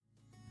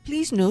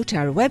Please note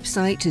our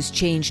website has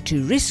changed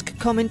to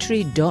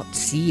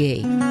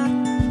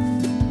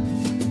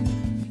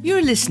riskcommentary.ca.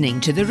 You're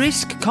listening to the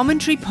Risk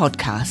Commentary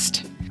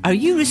Podcast. Are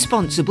you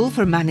responsible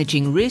for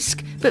managing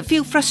risk but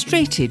feel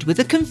frustrated with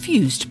a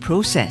confused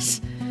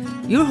process?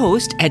 Your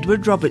host,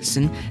 Edward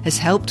Robertson, has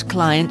helped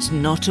clients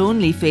not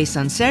only face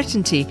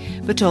uncertainty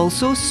but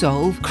also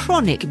solve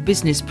chronic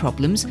business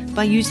problems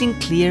by using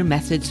clear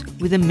methods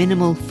with a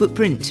minimal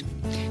footprint.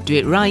 Do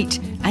it right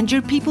and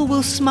your people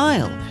will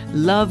smile,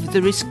 love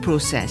the risk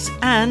process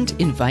and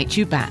invite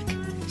you back.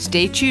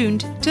 Stay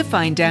tuned to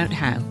find out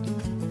how.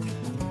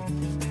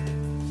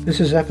 This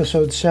is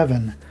episode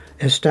 7.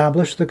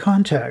 Establish the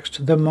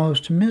context, the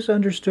most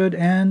misunderstood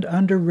and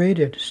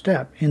underrated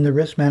step in the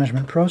risk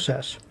management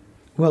process.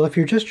 Well, if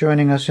you're just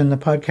joining us in the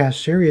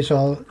podcast series,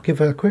 I'll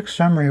give a quick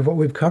summary of what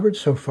we've covered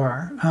so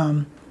far.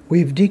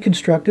 We've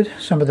deconstructed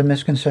some of the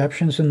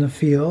misconceptions in the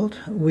field.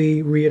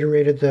 We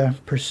reiterated the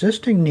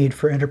persisting need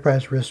for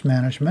enterprise risk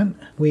management.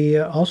 We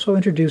also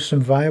introduced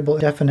some viable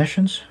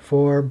definitions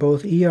for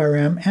both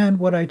ERM and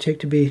what I take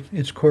to be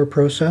its core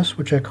process,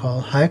 which I call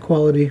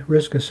high-quality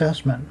risk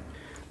assessment.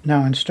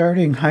 Now, in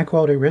starting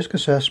high-quality risk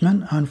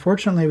assessment,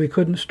 unfortunately, we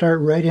couldn't start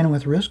right in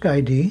with Risk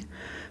ID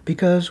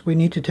because we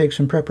need to take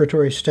some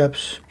preparatory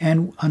steps,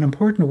 and an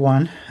important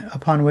one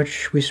upon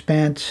which we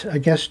spent, I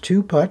guess,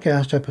 2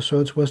 podcast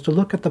episodes was to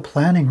look at the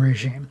planning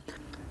regime.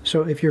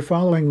 So if you're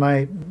following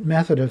my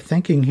method of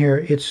thinking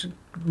here, it's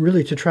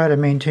really to try to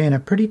maintain a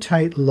pretty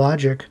tight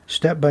logic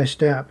step by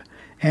step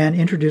and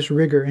introduce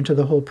rigor into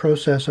the whole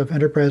process of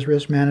enterprise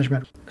risk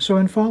management. So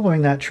in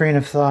following that train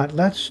of thought,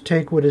 let's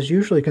take what is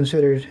usually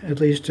considered, at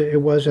least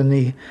it was in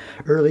the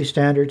early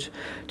standards,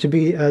 to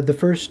be the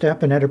first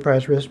step in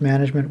enterprise risk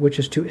management, which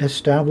is to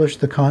establish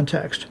the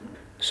context.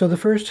 So the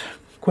first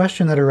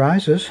question that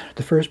arises,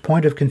 the first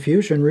point of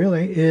confusion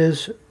really,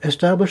 is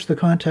establish the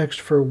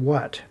context for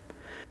what?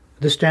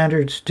 The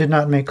standards did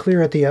not make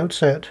clear at the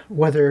outset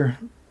whether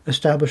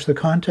establish the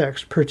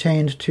context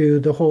pertained to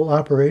the whole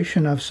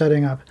operation of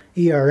setting up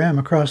ERM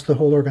across the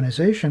whole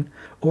organization,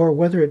 or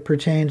whether it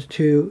pertained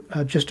to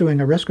just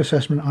doing a risk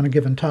assessment on a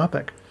given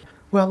topic.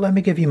 Well, let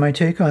me give you my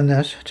take on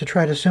this to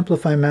try to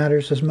simplify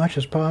matters as much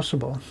as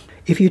possible.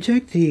 If you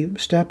take the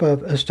step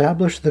of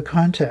establish the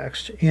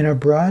context in a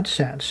broad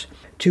sense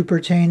to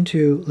pertain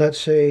to,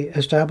 let's say,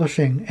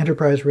 establishing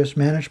enterprise risk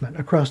management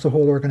across the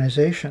whole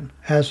organization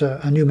as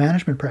a new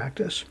management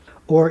practice,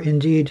 or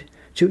indeed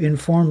to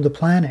inform the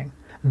planning,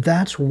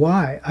 that's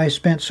why I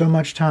spent so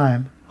much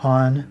time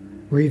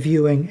on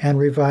reviewing and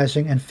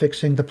revising and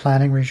fixing the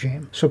planning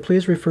regime. So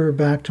please refer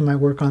back to my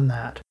work on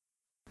that.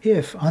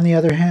 If, on the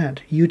other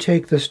hand, you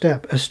take the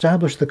step,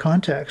 establish the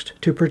context,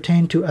 to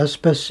pertain to a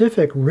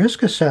specific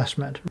risk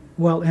assessment,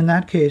 well, in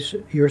that case,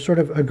 you're sort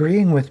of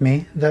agreeing with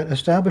me that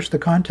establish the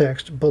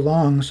context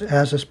belongs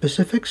as a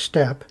specific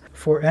step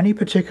for any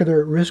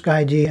particular risk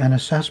ID and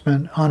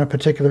assessment on a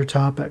particular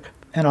topic.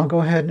 And I'll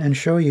go ahead and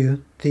show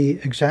you the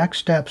exact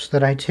steps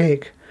that I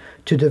take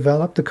to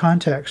develop the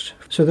context.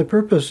 So the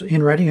purpose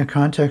in writing a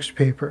context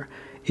paper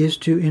is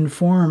to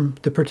inform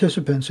the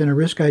participants in a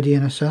risk ID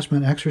and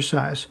assessment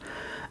exercise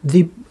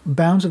the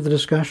bounds of the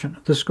discussion,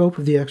 the scope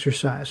of the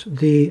exercise,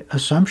 the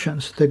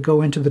assumptions that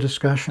go into the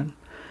discussion.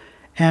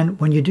 And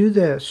when you do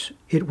this,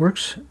 it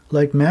works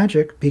like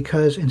magic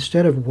because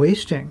instead of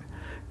wasting,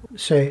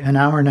 say, an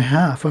hour and a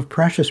half of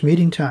precious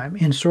meeting time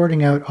in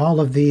sorting out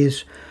all of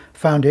these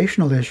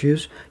foundational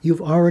issues,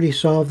 you've already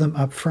solved them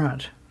up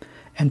front.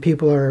 And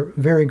people are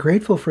very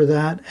grateful for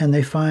that, and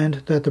they find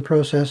that the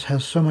process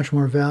has so much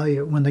more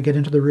value when they get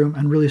into the room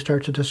and really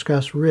start to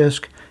discuss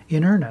risk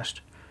in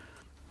earnest.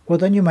 Well,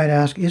 then you might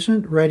ask,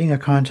 isn't writing a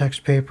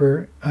context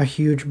paper a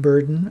huge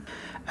burden?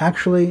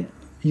 Actually,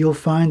 you'll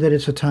find that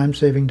it's a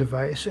time-saving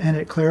device, and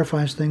it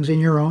clarifies things in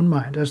your own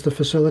mind as the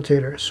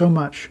facilitator so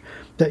much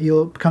that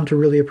you'll come to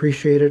really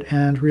appreciate it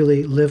and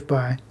really live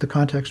by the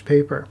context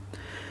paper.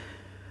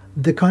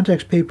 The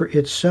context paper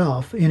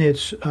itself, in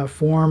its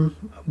form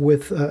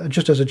with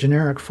just as a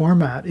generic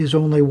format, is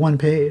only 1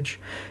 page.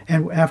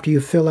 And after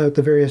you fill out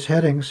the various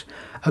headings,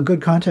 a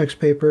good context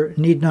paper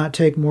need not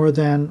take more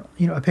than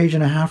a page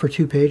and a half or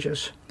 2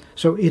 pages.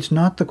 So it's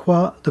not the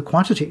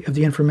quantity of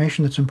the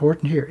information that's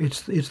important here.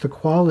 It's the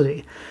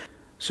quality.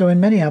 So in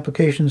many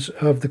applications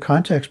of the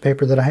context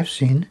paper that I've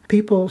seen,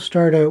 people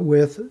start out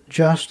with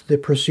just the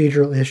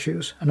procedural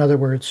issues. In other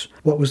words,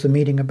 what was the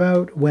meeting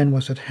about? When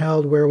was it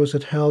held? Where was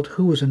it held?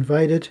 Who was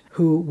invited?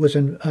 Who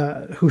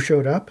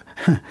showed up?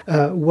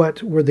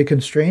 What were the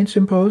constraints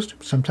imposed?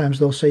 Sometimes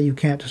they'll say you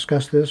can't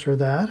discuss this or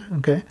that.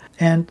 Okay,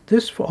 and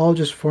this all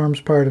just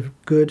forms part of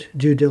good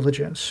due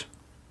diligence.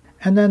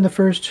 And then the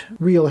first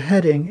real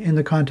heading in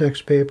the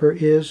context paper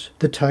is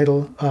the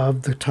title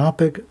of the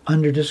topic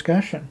under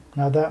discussion.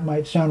 Now that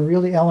might sound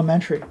really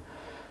elementary,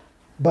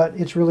 but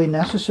it's really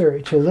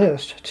necessary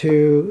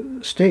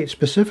to state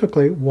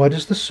specifically what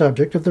is the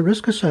subject of the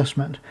risk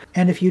assessment.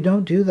 And if you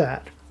don't do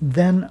that,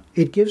 then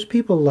it gives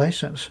people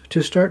license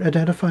to start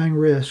identifying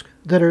risk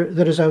that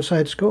is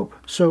outside scope.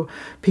 So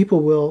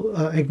people will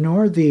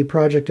ignore the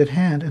project at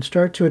hand and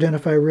start to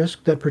identify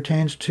risk that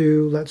pertains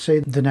to, let's say,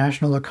 the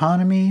national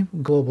economy,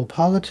 global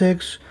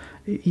politics,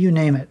 you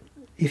name it.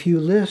 If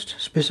you list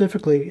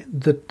specifically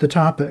the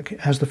topic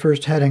as the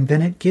first heading,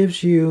 then it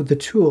gives you the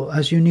tool,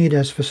 as you need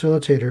as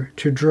facilitator,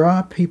 to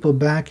draw people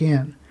back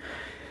in,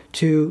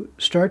 to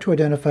start to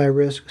identify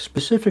risk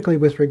specifically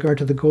with regard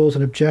to the goals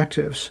and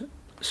objectives.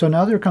 So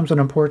now there comes an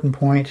important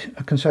point,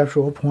 a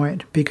conceptual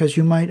point, because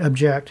you might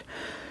object.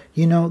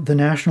 The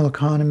national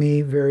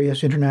economy,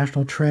 various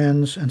international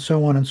trends, and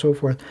so on and so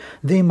forth,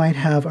 they might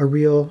have a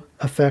real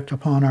effect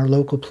upon our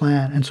local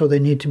plan, and so they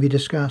need to be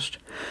discussed.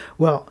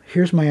 Well,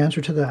 here's my answer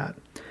to that.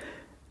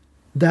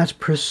 That's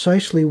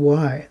precisely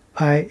why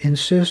I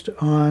insist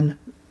on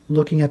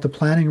looking at the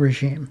planning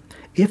regime.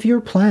 If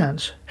your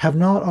plans have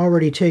not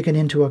already taken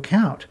into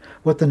account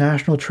what the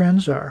national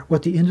trends are,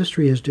 what the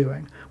industry is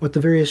doing, what the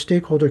various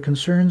stakeholder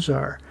concerns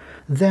are,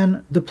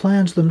 then the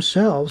plans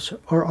themselves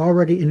are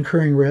already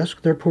incurring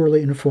risk, they're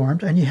poorly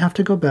informed, and you have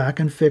to go back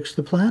and fix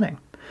the planning.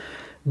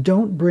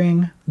 Don't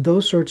bring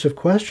those sorts of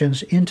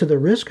questions into the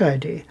risk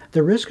ID.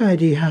 The risk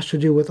ID has to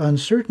do with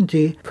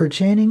uncertainty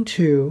pertaining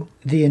to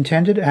the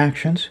intended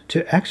actions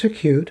to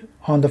execute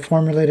on the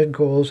formulated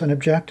goals and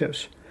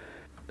objectives.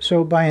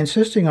 So by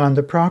insisting on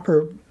the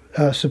proper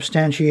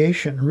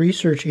substantiation,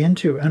 research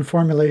into, and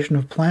formulation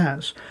of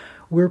plans,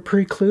 we're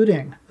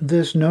precluding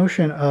this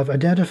notion of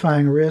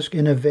identifying risk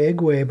in a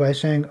vague way by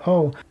saying,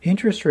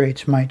 interest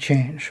rates might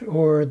change,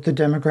 or the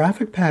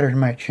demographic pattern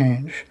might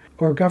change,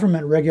 or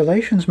government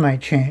regulations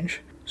might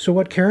change. So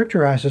what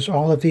characterizes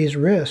all of these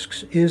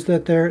risks is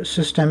that they're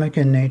systemic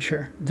in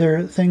nature.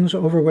 They're things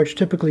over which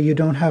typically you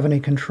don't have any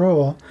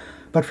control,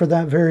 but for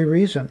that very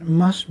reason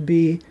must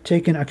be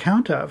taken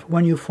account of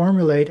when you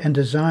formulate and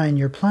design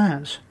your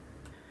plans.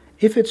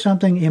 If it's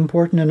something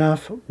important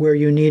enough where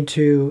you need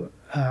to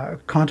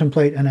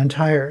contemplate an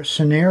entire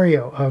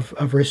scenario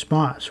of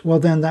response, well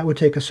then that would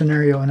take a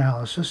scenario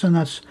analysis, and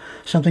that's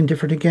something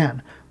different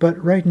again. But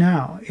right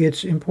now,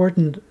 it's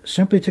important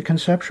simply to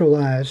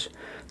conceptualize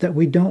that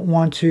we don't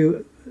want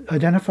to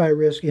identify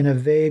risk in a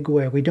vague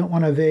way. We don't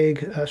want a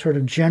vague sort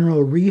of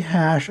general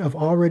rehash of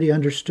already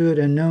understood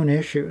and known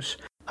issues.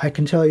 I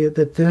can tell you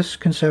that this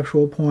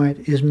conceptual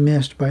point is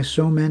missed by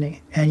so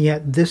many, and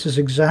yet this is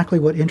exactly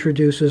what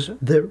introduces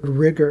the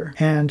rigor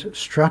and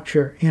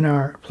structure in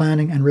our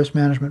planning and risk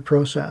management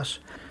process.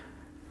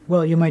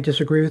 Well, you might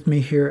disagree with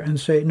me here and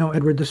say, no,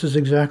 Edward, this is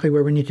exactly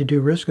where we need to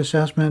do risk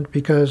assessment,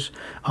 because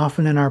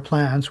often in our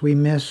plans we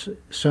miss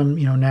some,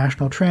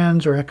 national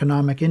trends or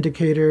economic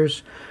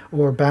indicators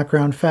or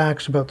background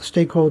facts about the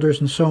stakeholders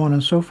and so on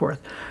and so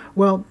forth.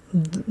 Well,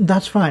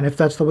 that's fine if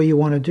that's the way you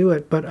want to do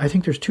it, but I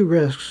think there's two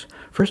risks.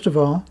 First of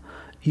all,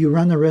 you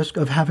run the risk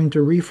of having to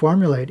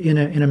reformulate in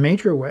a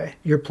major way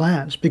your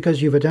plans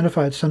because you've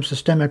identified some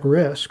systemic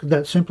risk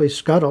that simply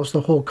scuttles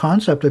the whole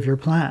concept of your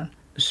plan.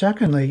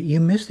 Secondly, you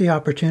miss the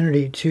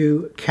opportunity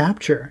to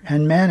capture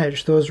and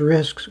manage those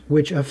risks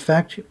which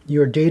affect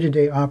your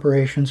day-to-day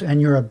operations and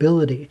your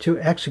ability to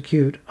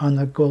execute on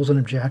the goals and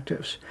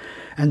objectives.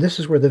 And this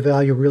is where the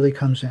value really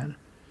comes in.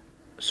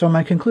 So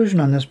my conclusion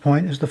on this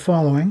point is the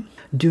following.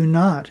 Do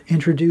not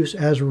introduce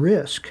as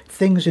risk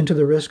things into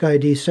the risk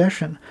ID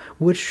session,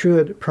 which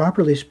should,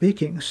 properly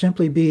speaking,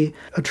 simply be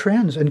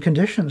trends and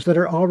conditions that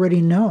are already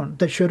known,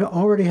 that should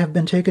already have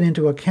been taken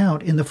into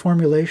account in the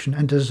formulation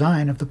and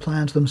design of the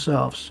plans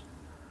themselves.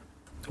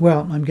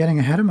 Well, I'm getting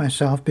ahead of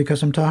myself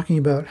because I'm talking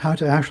about how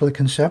to actually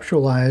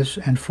conceptualize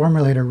and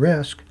formulate a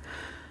risk.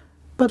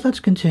 But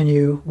let's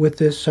continue with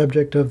this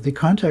subject of the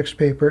context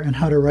paper and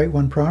how to write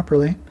one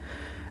properly.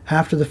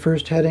 After the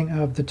first heading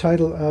of the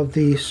title of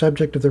the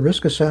subject of the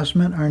risk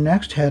assessment, our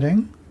next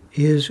heading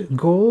is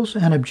Goals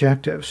and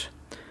Objectives.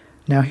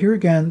 Now here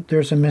again,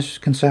 there's a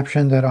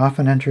misconception that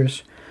often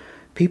enters.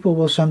 People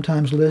will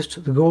sometimes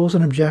list the goals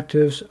and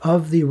objectives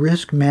of the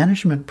risk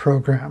management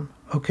program,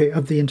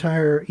 of the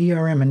entire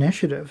ERM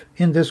initiative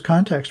in this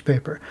context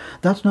paper.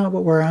 That's not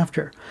what we're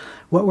after.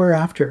 What we're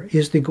after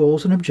is the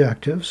goals and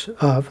objectives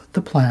of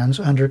the plans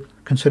under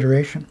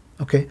consideration.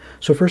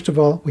 So first of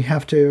all, we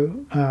have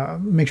to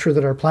make sure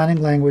that our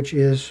planning language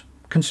is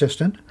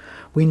consistent.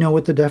 We know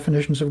what the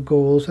definitions of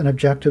goals and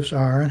objectives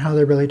are and how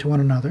they relate to one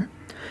another.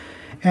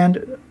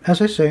 And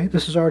as I say,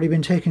 this has already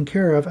been taken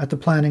care of at the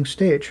planning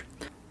stage.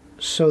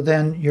 So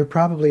then you're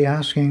probably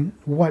asking,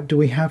 what do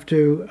we have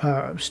to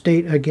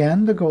state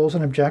again, the goals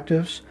and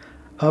objectives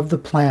of the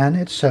plan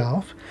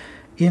itself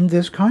in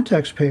this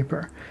context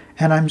paper?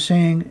 And I'm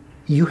saying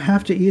you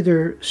have to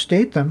either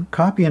state them,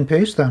 copy and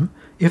paste them,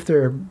 if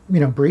they're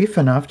brief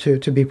enough to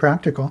be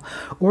practical,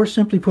 or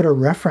simply put a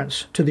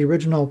reference to the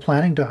original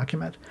planning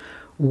document.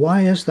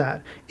 Why is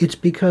that? It's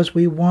because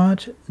we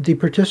want the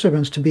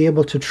participants to be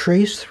able to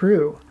trace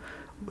through,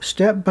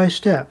 step by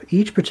step,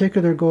 each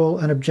particular goal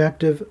and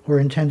objective or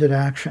intended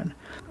action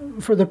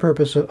for the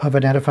purpose of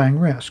identifying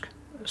risk.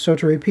 So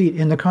to repeat,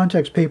 in the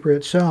context paper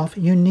itself,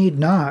 you need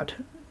not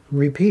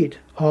repeat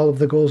all of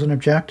the goals and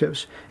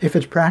objectives. If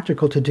it's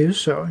practical to do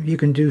so, you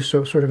can do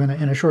so sort of in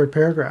a short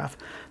paragraph.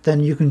 Then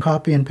you can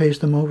copy and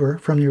paste them over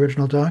from the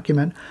original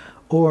document,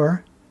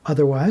 or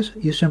otherwise,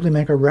 you simply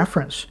make a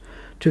reference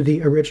to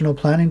the original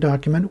planning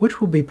document, which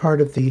will be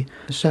part of the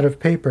set of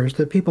papers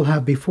that people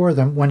have before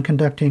them when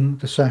conducting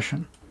the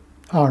session.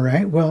 All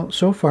right, well,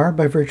 so far,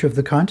 by virtue of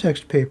the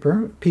context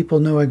paper, people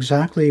know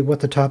exactly what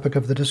the topic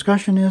of the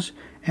discussion is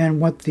and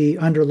what the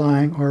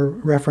underlying or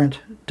referent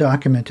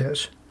document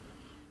is.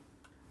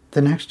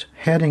 The next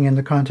heading in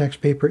the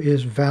context paper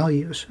is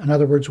values. In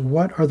other words,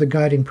 what are the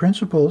guiding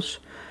principles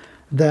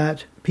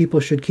that people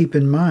should keep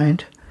in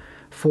mind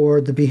for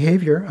the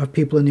behavior of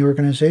people in the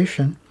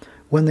organization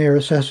when they are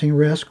assessing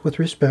risk with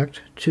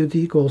respect to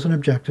the goals and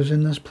objectives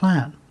in this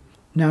plan.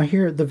 Now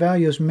here, the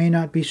values may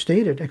not be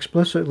stated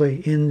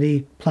explicitly in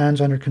the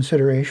plans under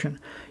consideration.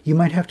 You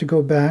might have to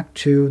go back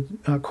to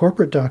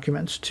corporate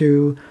documents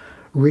to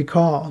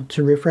recall,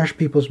 to refresh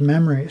people's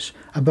memories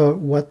about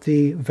what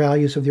the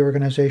values of the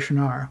organization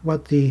are,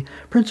 what the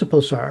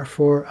principles are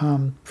for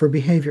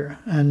behavior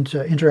and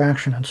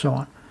interaction and so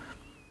on.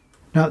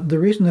 Now, the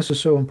reason this is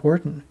so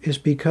important is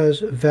because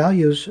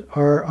values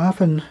are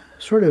often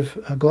sort of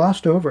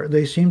glossed over.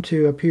 They seem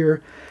to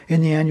appear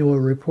in the annual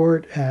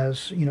report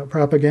as,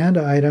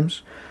 propaganda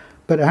items,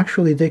 but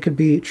actually they could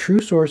be true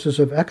sources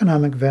of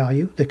economic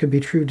value. They could be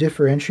true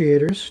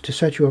differentiators to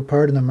set you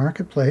apart in the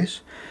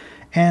marketplace,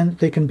 and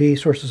they can be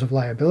sources of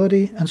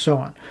liability and so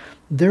on.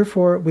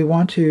 Therefore, we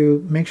want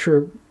to make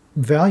sure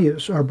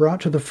values are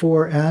brought to the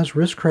fore as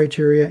risk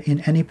criteria in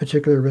any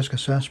particular risk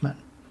assessment.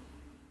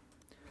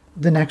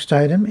 The next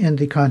item in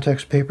the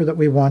context paper that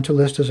we want to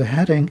list as a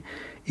heading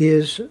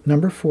is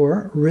number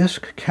 4,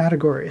 risk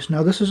categories.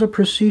 Now, this is a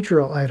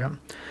procedural item.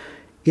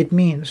 It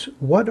means,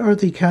 what are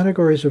the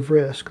categories of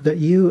risk that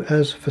you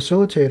as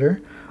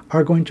facilitator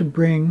are going to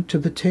bring to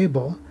the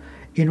table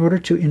in order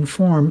to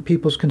inform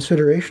people's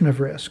consideration of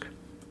risk?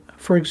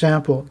 For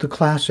example, the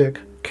classic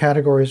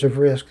categories of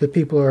risk that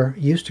people are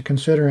used to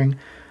considering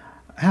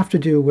have to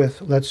do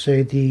with, let's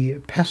say, the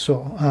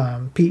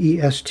PESTLE,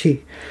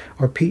 P-E-S-T,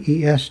 or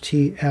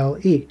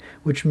P-E-S-T-L-E,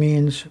 which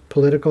means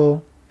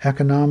political,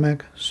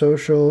 economic,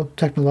 social,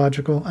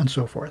 technological, and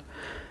so forth.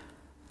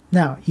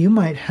 Now, you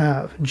might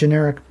have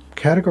generic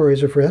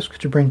categories of risk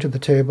to bring to the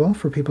table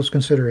for people's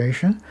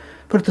consideration,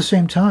 but at the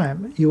same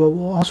time, you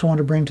will also want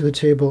to bring to the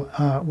table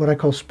what I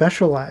call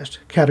specialized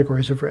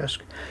categories of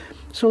risk.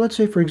 So let's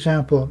say, for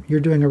example, you're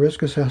doing a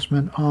risk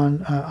assessment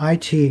on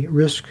IT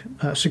risk,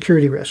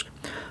 security risk.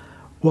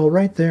 Well,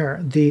 right there,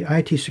 the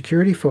IT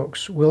security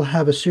folks will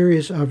have a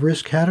series of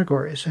risk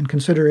categories and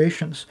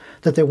considerations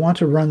that they want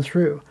to run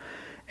through.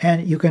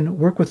 And you can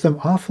work with them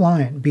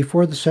offline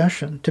before the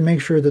session to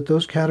make sure that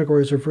those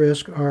categories of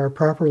risk are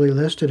properly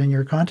listed in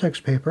your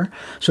context paper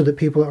so that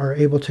people are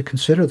able to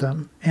consider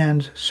them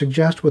and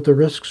suggest what the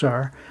risks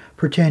are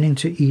pertaining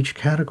to each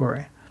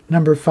category.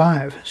 Number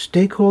 5,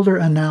 stakeholder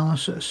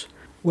analysis.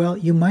 Well,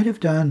 you might have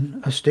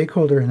done a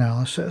stakeholder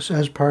analysis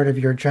as part of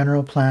your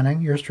general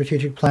planning, your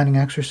strategic planning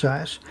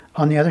exercise.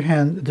 On the other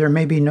hand, there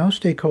may be no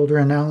stakeholder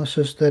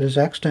analysis that is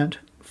extant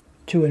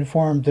to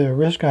inform the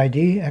risk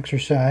ID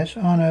exercise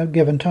on a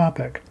given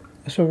topic.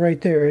 So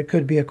right there, it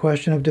could be a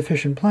question of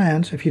deficient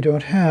plans if you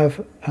don't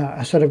have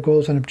a set of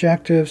goals and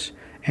objectives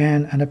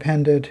and an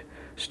appended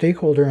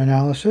stakeholder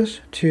analysis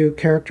to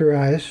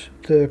characterize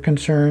the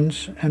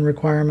concerns and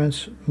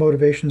requirements,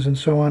 motivations, and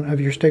so on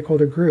of your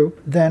stakeholder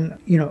group, then,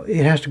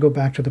 it has to go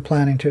back to the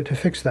planning to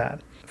fix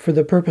that. For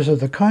the purpose of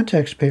the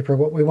context paper,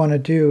 what we want to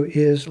do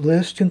is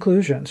list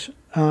conclusions,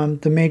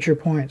 the major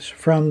points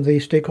from the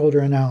stakeholder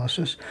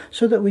analysis,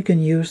 so that we can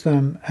use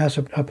them as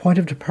a point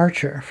of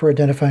departure for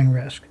identifying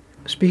risk.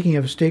 Speaking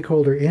of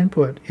stakeholder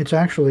input, it's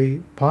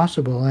actually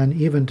possible and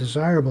even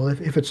desirable,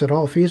 if it's at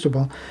all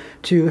feasible,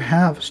 to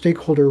have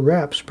stakeholder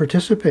reps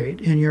participate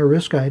in your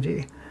risk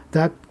ID.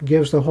 That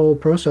gives the whole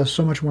process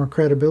so much more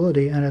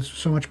credibility and it's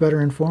so much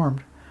better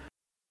informed.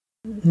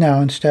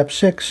 Now in step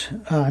 6,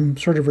 I'm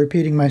sort of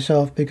repeating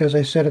myself because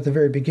I said at the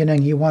very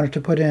beginning you wanted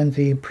to put in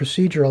the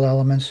procedural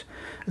elements.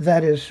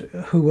 That is,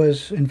 who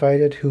was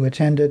invited, who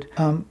attended.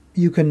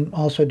 You can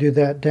also do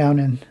that down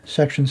in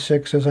section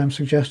 6 as I'm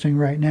suggesting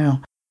right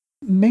now.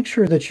 Make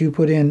sure that you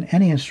put in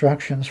any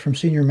instructions from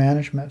senior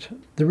management.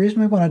 The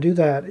reason we want to do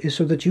that is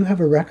so that you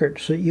have a record,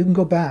 so that you can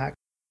go back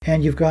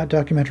and you've got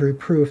documentary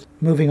proof.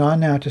 Moving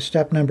on now to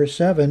step number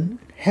 7,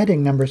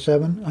 heading number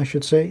 7, I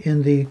should say,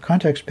 in the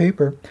context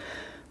paper,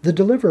 the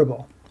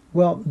deliverable.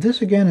 Well,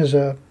 this again is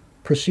a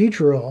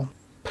procedural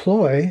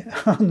ploy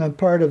on the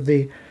part of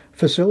the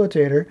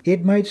facilitator.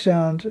 It might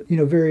sound,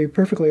 very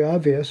perfectly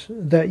obvious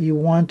that you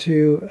want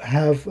to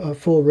have a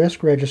full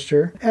risk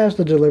register as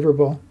the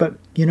deliverable, but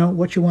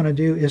what you want to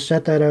do is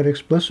set that out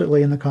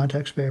explicitly in the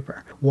context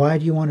paper. Why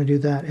do you want to do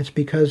that? It's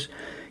because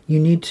you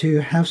need to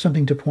have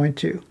something to point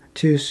to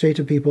to say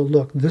to people,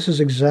 look, this is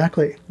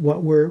exactly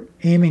what we're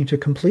aiming to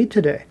complete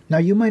today. Now,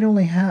 you might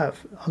only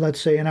have, let's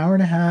say, an hour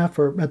and a half,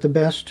 or at the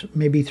best,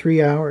 maybe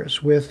 3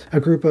 hours with a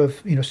group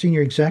of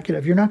senior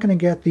executive. You're not going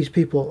to get these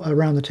people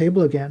around the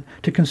table again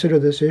to consider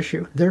this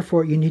issue.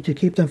 Therefore, you need to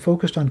keep them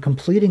focused on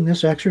completing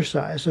this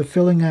exercise of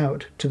filling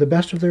out, to the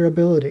best of their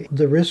ability,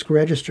 the risk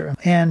register.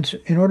 And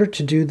in order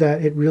to do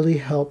that, it really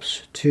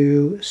helps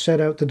to set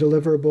out the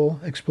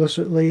deliverable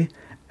explicitly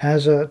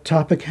as a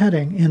topic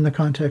heading in the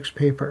context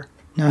paper.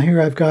 Now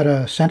here I've got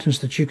a sentence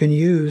that you can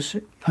use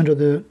under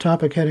the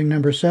topic heading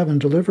number 7,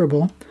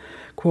 deliverable.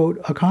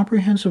 Quote, a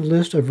comprehensive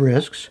list of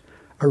risks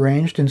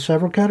arranged in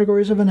several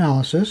categories of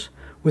analysis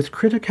with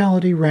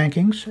criticality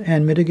rankings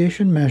and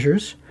mitigation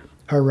measures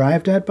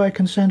arrived at by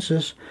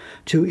consensus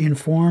to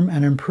inform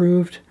an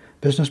improved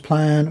business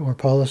plan or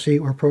policy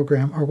or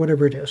program or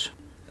whatever it is.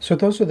 So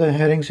those are the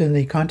headings in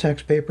the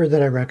context paper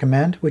that I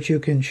recommend, which you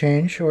can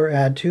change or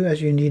add to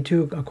as you need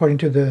to according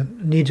to the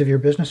needs of your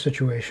business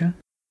situation.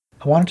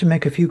 I wanted to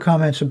make a few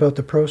comments about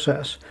the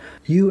process.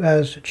 You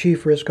as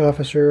Chief Risk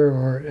Officer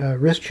or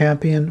Risk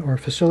Champion or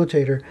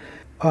Facilitator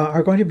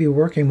are going to be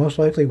working most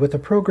likely with a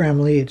program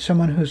lead,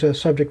 someone who's a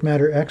subject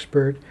matter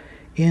expert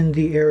in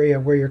the area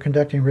where you're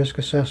conducting risk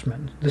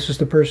assessment. This is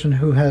the person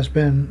who has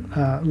been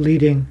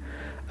leading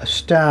a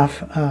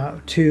staff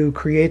to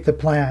create the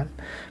plan.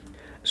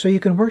 So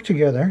you can work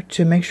together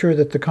to make sure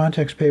that the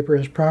context paper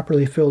is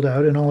properly filled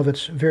out in all of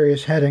its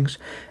various headings.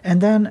 And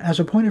then, as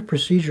a point of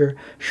procedure,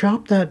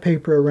 shop that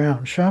paper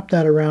around. Shop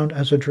that around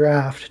as a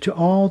draft to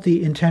all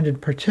the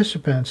intended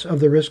participants of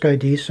the Risk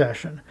ID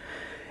session.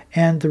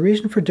 And the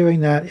reason for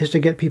doing that is to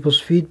get people's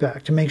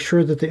feedback, to make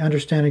sure that they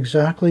understand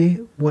exactly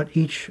what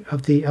each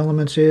of the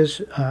elements is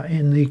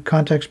in the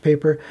context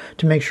paper,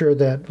 to make sure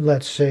that,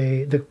 let's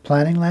say, the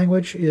planning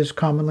language is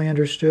commonly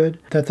understood,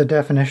 that the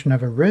definition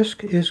of a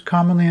risk is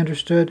commonly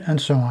understood,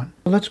 and so on.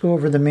 Let's go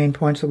over the main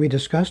points that we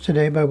discussed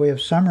today by way of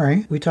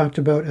summary. We talked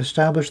about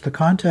establish the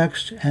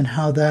context and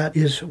how that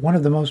is one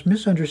of the most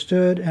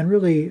misunderstood and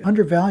really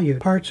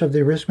undervalued parts of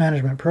the risk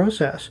management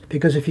process,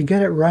 because if you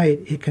get it right,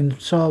 it can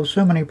solve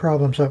so many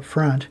problems up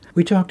front.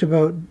 We talked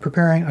about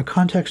preparing a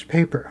context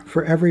paper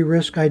for every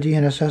risk ID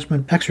and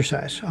assessment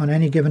exercise on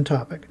any given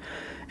topic.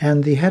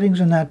 And the headings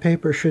in that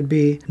paper should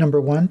be,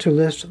 number 1, to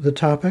list the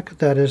topic,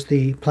 that is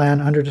the plan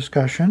under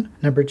discussion.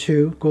 Number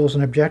 2, goals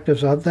and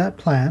objectives of that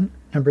plan.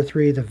 Number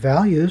 3, the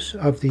values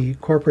of the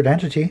corporate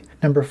entity.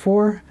 Number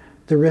 4,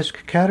 the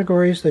risk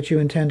categories that you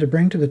intend to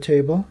bring to the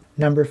table.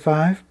 Number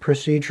 5,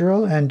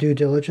 procedural and due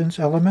diligence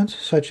elements,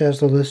 such as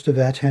the list of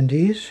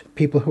attendees,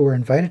 people who were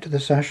invited to the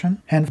session,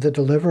 and the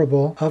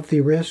deliverable of the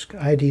risk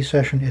ID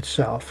session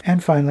itself.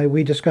 And finally,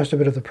 we discussed a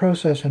bit of the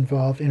process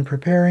involved in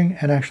preparing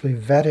and actually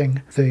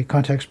vetting the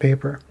context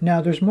paper.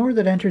 Now, there's more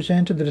that enters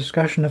into the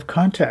discussion of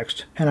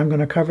context, and I'm going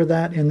to cover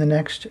that in the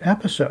next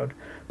episode.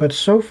 But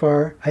so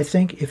far, I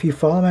think if you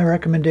follow my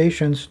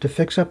recommendations to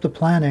fix up the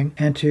planning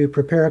and to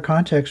prepare a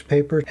context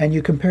paper, and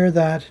you compare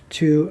that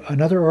to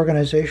another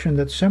organization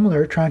that's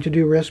similar, trying to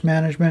do risk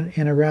management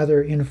in a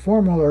rather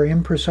informal or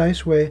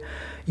imprecise way,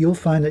 you'll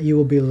find that you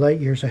will be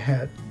light years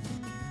ahead.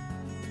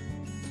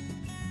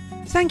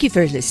 Thank you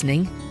for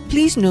listening.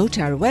 Please note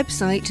our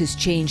website has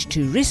changed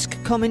to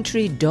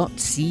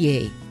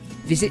riskcommentary.ca.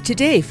 Visit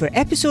today for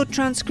episode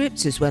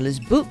transcripts as well as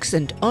books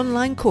and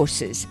online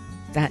courses.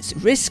 That's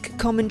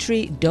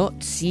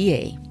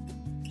riskcommentary.ca.